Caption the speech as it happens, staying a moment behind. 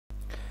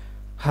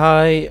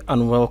Hi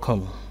and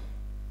welcome.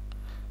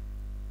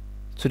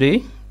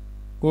 Today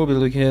we'll be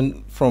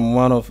looking from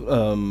one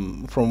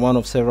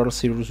of several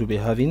series we'll be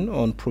having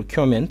on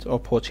procurement or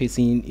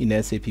purchasing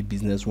in SAP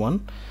Business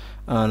One,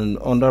 and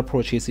under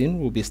purchasing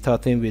we'll be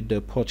starting with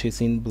the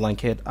purchasing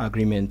blanket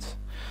agreement.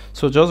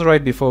 So just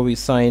right before we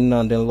sign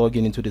and then log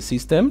in into the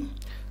system,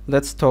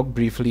 let's talk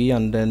briefly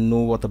and then know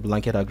what a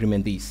blanket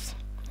agreement is.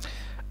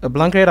 A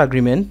blanket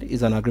agreement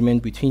is an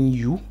agreement between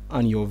you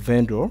and your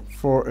vendor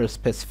for a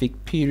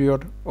specific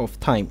period of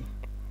time.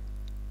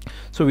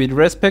 So with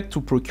respect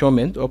to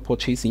procurement or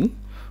purchasing,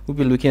 we'll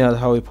be looking at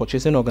how a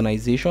purchasing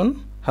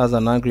organization has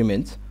an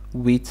agreement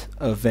with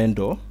a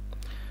vendor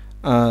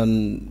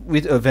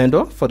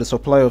for the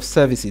supply of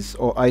services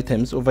or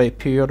items over a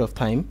period of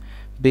time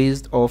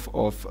based off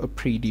of a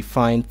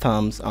predefined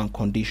terms and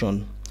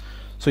condition.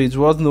 So it's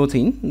worth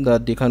noting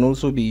that they can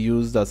also be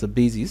used as a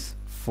basis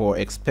for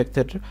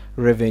expected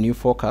revenue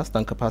forecast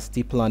and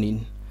capacity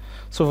planning.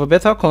 So for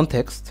better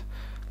context,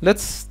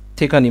 let's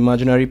take an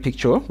imaginary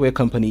picture where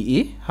company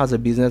A has a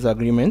business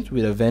agreement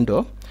with a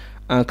vendor,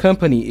 and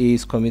company A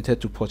is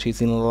committed to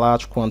purchasing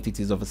large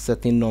quantities of a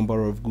certain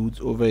number of goods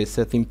over a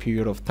certain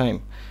period of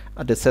time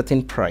at a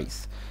certain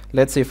price.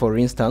 Let's say, for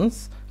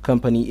instance,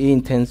 company A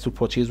intends to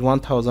purchase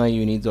 1,000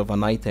 units of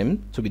an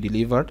item to be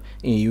delivered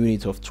in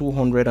units of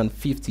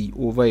 250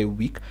 over a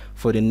week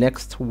for the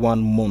next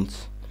 1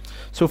 month.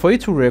 So for you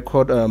to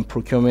record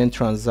procurement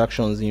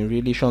transactions in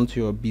relation to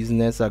your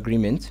business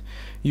agreement,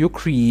 you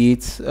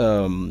create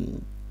a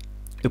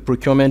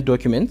procurement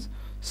document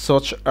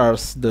such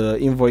as the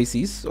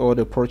invoices or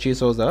the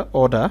purchase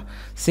order,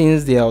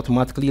 since they are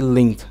automatically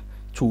linked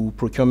to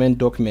procurement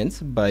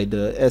documents by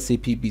the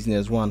SAP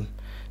Business One.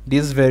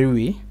 This very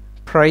way,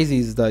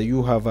 prices that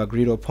you have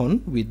agreed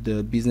upon with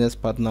the business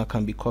partner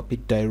can be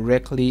copied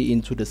directly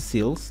into the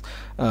sales,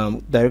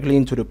 directly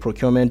into the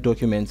procurement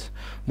document.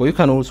 But you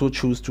can also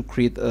choose to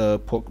create a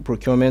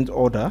procurement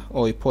order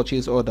or a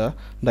purchase order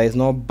that is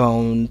not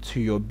bound to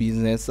your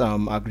business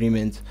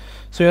agreement.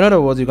 So in other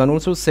words, you can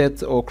also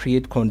set or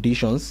create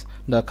conditions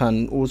that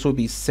can also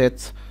be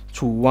set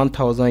to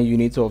 1,000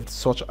 units of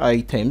such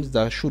items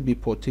that should be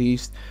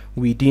purchased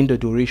within the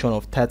duration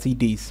of 30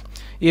 days.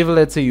 If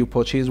let's say you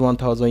purchase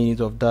 1,000 units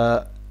of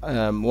that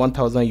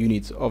 1,000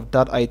 units of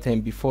that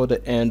item before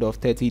the end of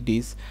 30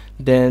 days,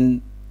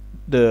 then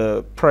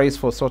the price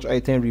for such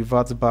item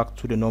reverts back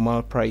to the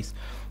normal price.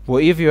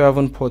 But if you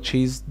haven't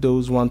purchased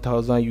those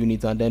 1,000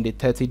 units and then the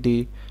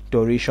 30-day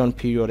duration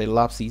period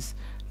elapses,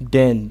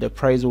 then the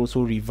price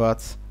also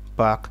reverts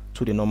back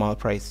to the normal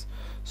price.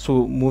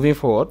 So moving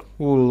forward,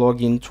 we'll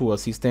log into a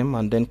system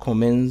and then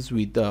commence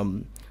with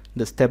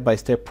the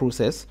step-by-step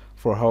process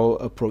for how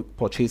a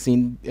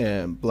purchasing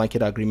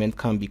blanket agreement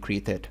can be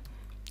created.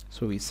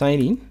 So we sign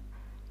in.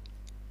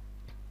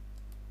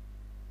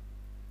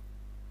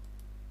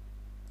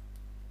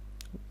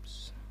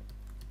 Oops.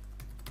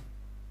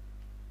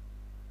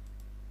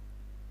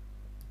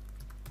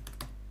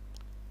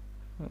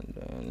 And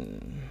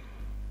then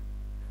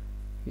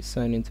we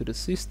sign into the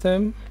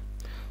system.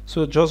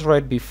 So just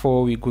right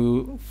before we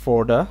go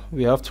further,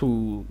 we have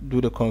to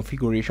do the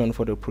configuration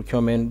for the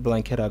procurement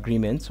blanket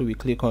agreement. So we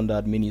click on the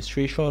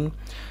administration,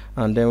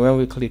 and then when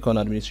we click on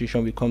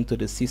administration, we come to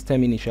the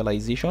system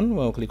initialization.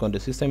 When we click on the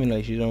system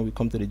initialization, we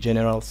come to the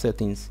general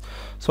settings.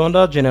 So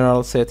under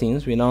general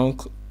settings, we now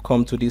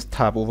come to this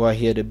tab over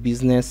here, the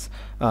business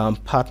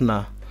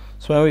partner.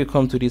 So when we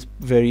come to this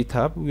very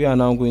tab, we are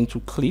now going to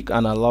click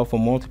and allow for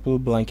multiple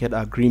blanket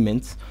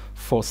agreements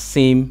for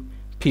same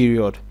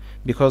period,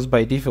 because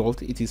by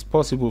default it is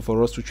possible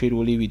for us to trade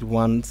only with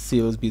one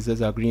sales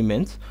business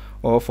agreement,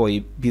 or for a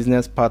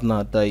business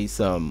partner that is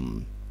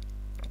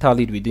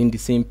tallied within the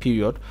same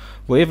period.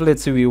 But if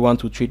let's say we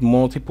want to trade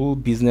multiple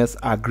business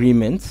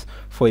agreements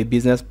for a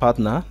business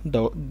partner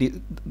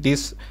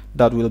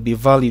that will be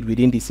valid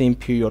within the same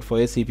period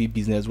for SAP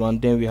Business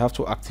One, then we have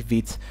to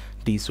activate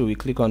this. So we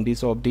click on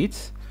this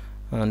update,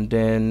 and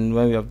then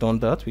when we have done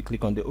that, we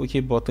click on the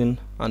OK button,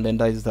 and then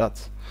that is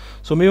that.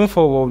 So moving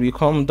forward, we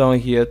come down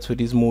here to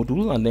this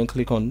module and then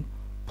click on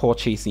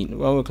purchasing.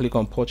 When we click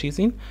on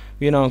purchasing,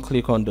 we now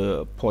click on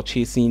the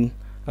purchasing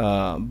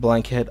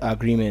blanket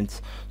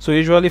agreement. So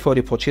usually for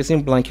the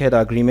purchasing blanket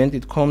agreement,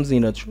 it comes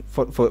in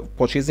for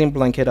purchasing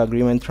blanket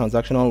agreement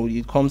transactional,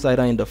 it comes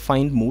either in the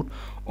find mode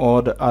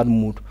or the add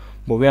mode.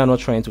 But we are not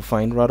trying to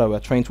find, rather we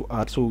are trying to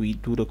add, so we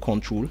do the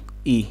Control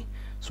A.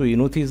 So you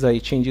notice that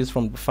it changes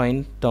from the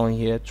find down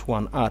here to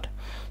an add.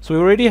 So we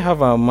already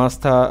have our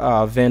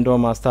master, vendor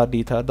master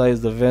data. That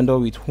is the vendor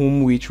with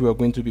whom which we are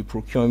going to be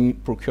procuring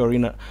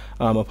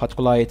a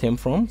particular item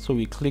from. So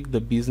we click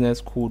the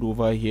business code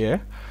over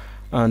here,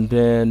 and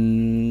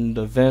then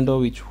the vendor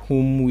with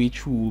whom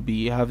which we will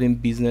be having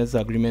business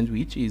agreement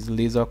with is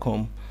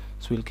Lasercom.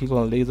 So we'll click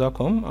on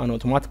Lasercom, and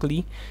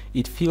automatically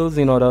it fills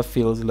in other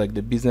fields like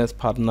the business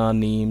partner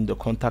name, the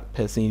contact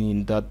person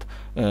in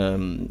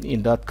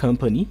that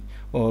company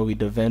or with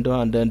the vendor,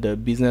 and then the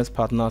business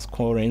partner's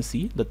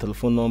currency, the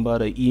telephone number,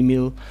 the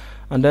email,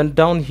 And then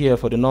down here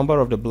for the number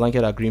of the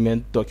blanket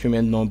agreement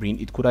document numbering,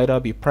 it could either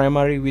be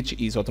primary, which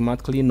is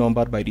automatically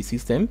numbered by the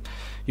system.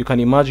 You can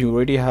imagine we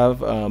already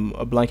have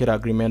a blanket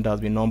agreement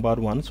that's been numbered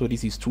 1, so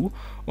this is 2,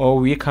 or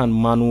we can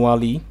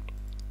manually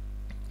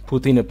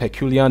put in a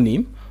peculiar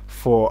name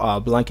for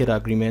our blanket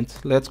agreement.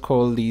 Let's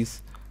call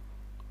this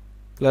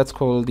let's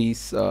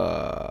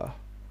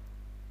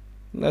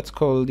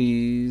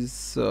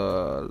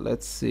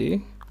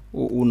say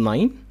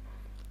 009.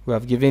 We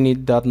have given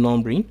it that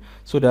numbering.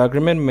 So the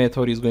agreement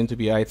method is going to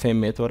be item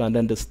method, and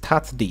then the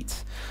start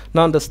date.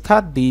 Now the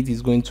start date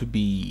is going to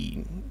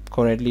be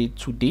currently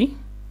today,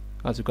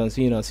 as you can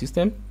see in our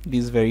system,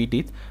 this very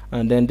date,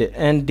 and then the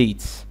end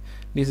date,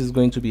 this is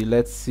going to be,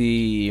 let's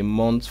say, a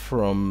month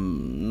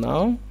from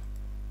now.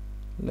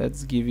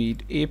 Let's give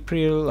it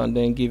April, and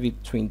then give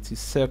it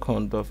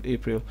 22nd of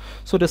April.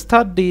 So the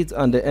start date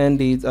and the end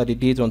date are the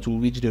dates until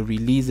which the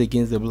release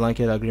against the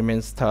blanket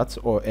agreement starts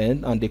or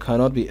end, and they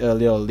cannot be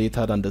earlier or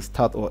later than the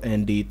start or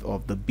end date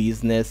of the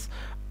business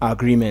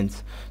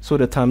agreement. So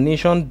the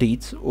termination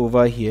date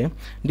over here,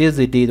 this is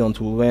the date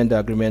until when the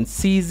agreement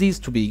ceases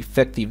to be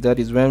effective. That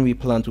is when we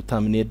plan to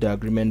terminate the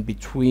agreement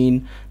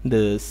between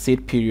the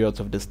set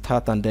periods of the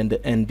start and then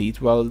the end date.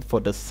 Well,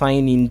 for the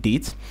sign-in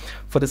date,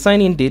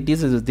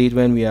 this is the date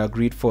when we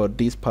agreed for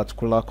this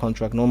particular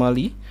contract,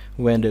 normally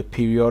when the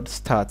period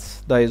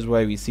starts. That is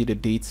why we see the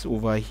dates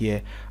over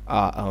here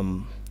are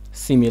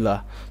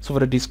similar. So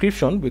for the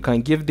description, we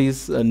can give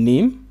this a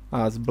name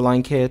as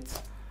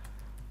blanket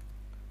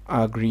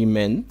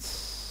agreement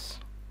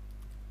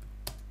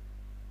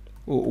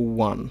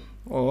 001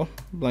 or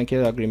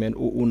blanket agreement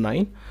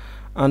 009.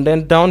 And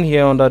then down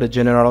here under the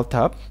general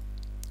tab,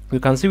 we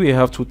can see we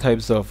have two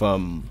types of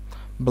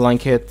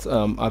blanket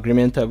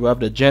agreement type. We have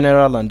the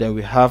general, and then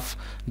we have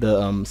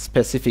the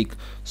specific.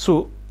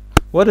 So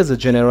what is a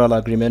general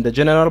agreement? The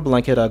general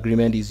blanket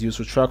agreement is used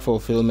to track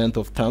fulfillment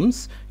of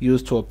terms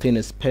used to obtain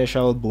a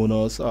special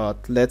bonus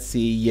at, let's say,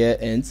 year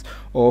ends,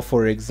 or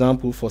for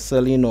example for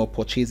selling or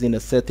purchasing a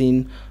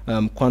certain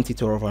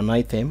quantity of an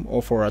item,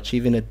 or for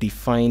achieving a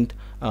defined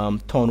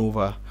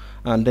turnover.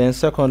 And then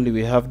secondly,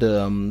 we have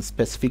the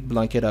specific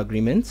blanket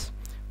agreements,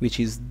 which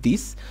is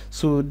this.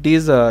 So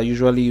these are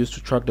usually used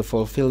to track the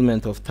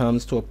fulfillment of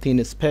terms to obtain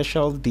a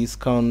special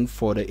discount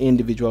for the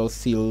individual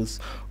sales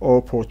or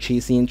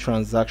purchasing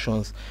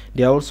transactions.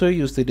 They are also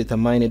used to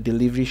determine a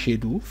delivery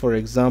schedule, for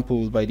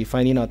example by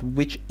defining at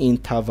which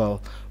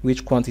interval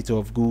which quantity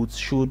of goods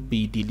should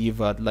be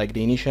delivered, like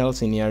the initial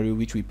scenario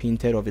which we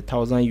painted of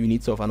 1,000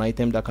 units of an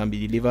item that can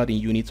be delivered in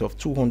units of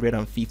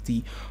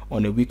 250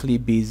 on a weekly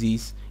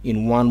basis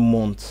in 1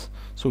 month.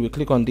 So we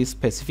click on this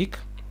specific.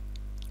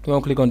 When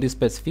we click on this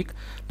specific,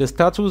 the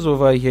status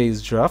over here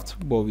is draft,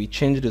 but we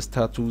change the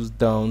status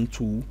down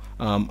to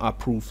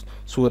approved,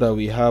 so that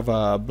we have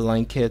a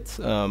blanket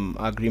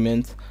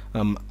agreement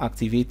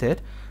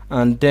activated.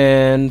 And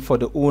then for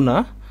the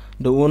owner,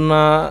 the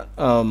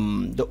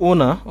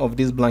owner of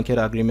this blanket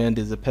agreement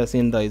is the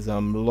person that is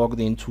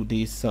logged into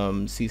this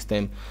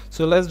system.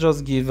 So let's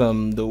just give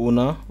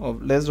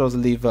let's just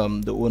leave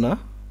the owner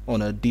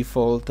on a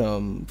default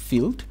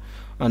field.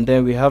 And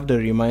then we have the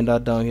reminder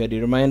down here. The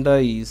reminder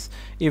is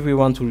if we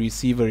want to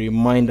receive a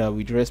reminder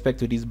with respect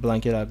to this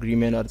blanket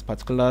agreement at a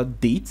particular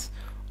date,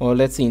 or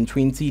let's say in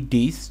 20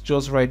 days,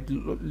 just right,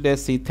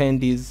 let's say 10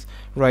 days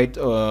right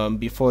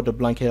before the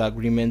blanket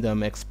agreement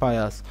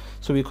expires.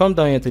 So we come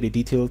down here to the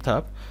detail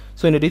tab.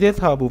 So in the detail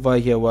tab over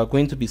here, we are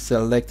going to be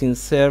selecting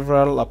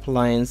several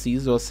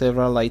appliances or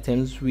several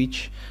items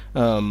which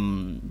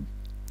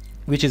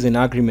is in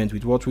agreement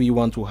with what we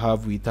want to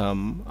have with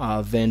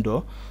our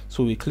vendor.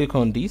 So we click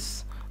on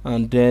this,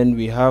 and then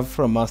we have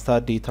from master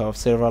data of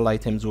several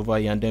items over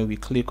here, and then we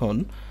click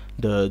on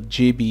the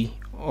JB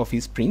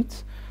office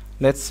print.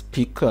 Let's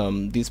pick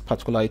this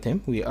particular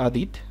item. We add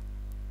it.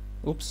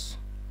 Oops,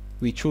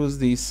 we choose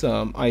this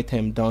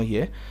item down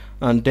here,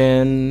 and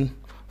then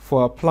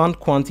for a planned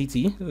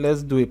quantity,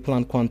 let's do a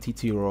planned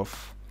quantity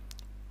of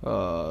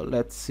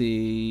let's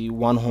say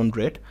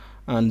 100.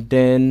 And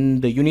then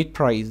the unit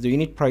price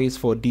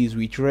for this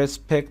with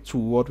respect to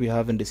what we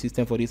have in the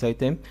system for this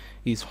item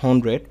is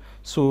 100.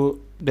 So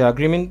the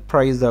agreement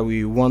price that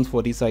we want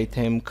for this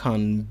item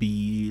can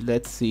be,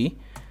 let's say,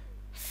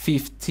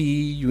 50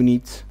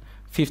 units,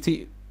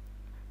 50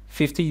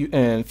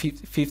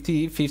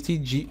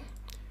 G.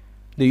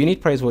 The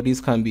unit price for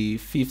this can be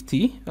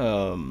 50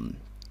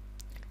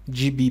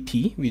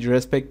 GBP with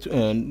respect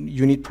to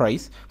unit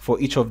price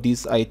for each of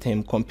these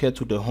items compared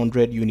to the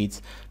 100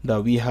 units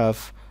that we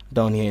have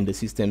down here in the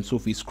system. So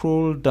if we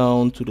scroll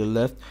down to the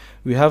left,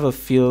 we have a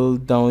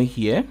field down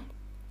here.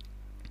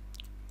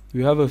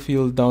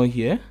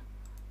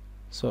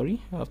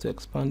 Sorry, I have to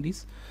expand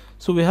this.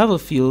 So we have a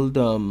field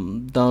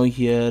down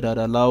here that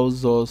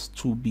allows us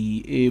to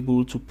be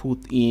able to put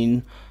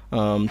in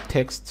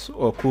text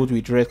or code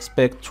with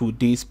respect to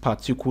this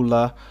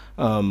particular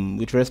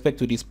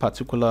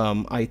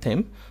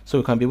item. So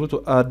we can be able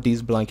to add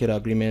this blanket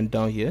agreement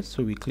down here.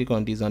 So we click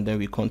on this and then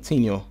we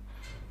continue.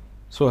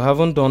 So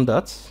having done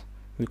that,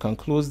 we can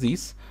close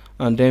this,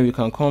 and then we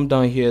can come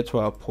down here to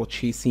our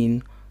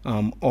purchasing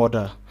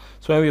order.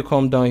 So when we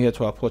come down here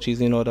to our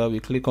purchasing order, we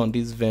click on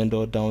this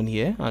vendor down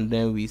here, and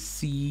then we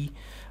see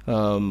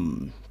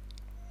the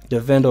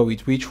vendor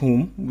with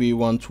whom we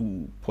want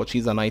to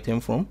purchase an item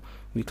from.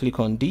 We click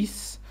on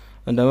this,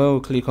 and then when we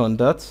click on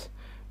that,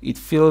 it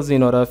fills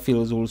in other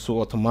fields also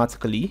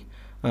automatically,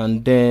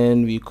 and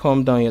then we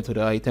come down here to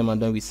the item,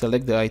 and then we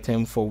select the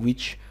item for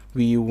which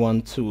we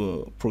want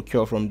to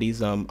procure from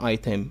this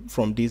item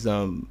from this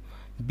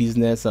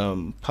business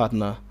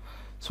partner.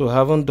 So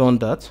having done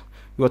that,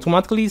 you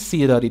automatically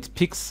see that it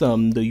picks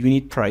the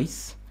unit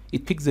price.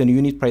 It picks the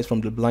unit price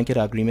from the blanket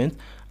agreement,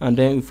 and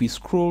then if we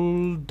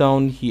scroll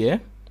down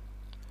here,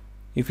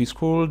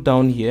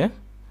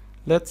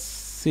 let's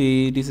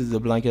say this is the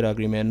blanket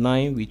agreement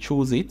 9, we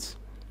choose it.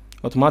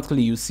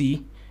 Automatically you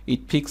see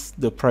it picks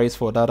the price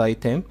for that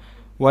item.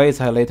 Why it's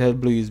highlighted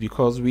blue is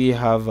because we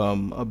have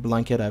a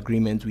blanket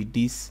agreement with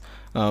this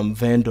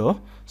vendor.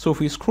 So if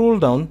we scroll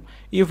down,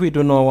 if we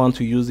do not want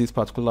to use this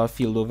particular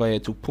field over here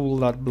to pull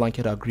that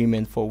blanket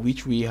agreement for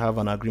which we have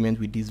an agreement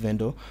with this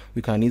vendor,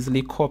 we can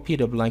easily copy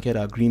the blanket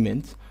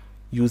agreement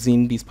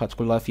using this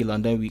particular field,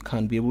 and then we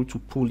can be able to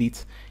pull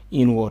it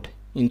inward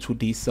into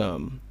this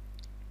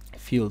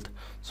field.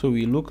 So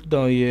we look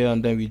down here,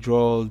 and then we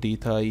draw all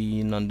data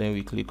in, and then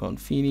we click on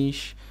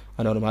finish,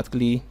 and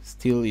automatically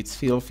still it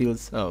still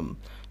fills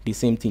the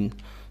same thing.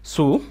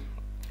 So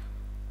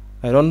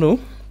I don't know.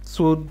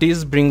 So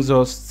this brings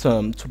us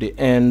to the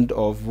end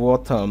of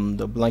what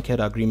the blanket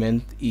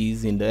agreement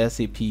is in the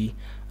SAP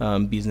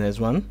Business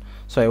One.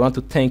 So I want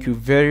to thank you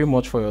very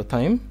much for your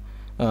time.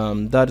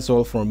 That is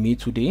all from me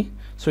today.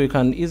 So you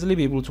can easily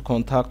be able to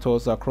contact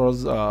us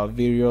across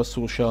various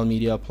social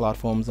media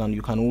platforms, and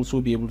you can also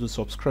be able to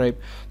subscribe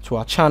to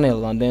our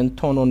channel and then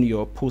turn on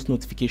your post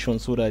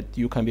notifications so that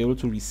you can be able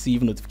to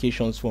receive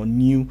notifications for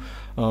new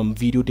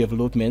video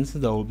developments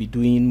that we'll be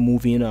doing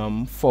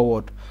moving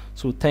forward.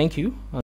 So thank you.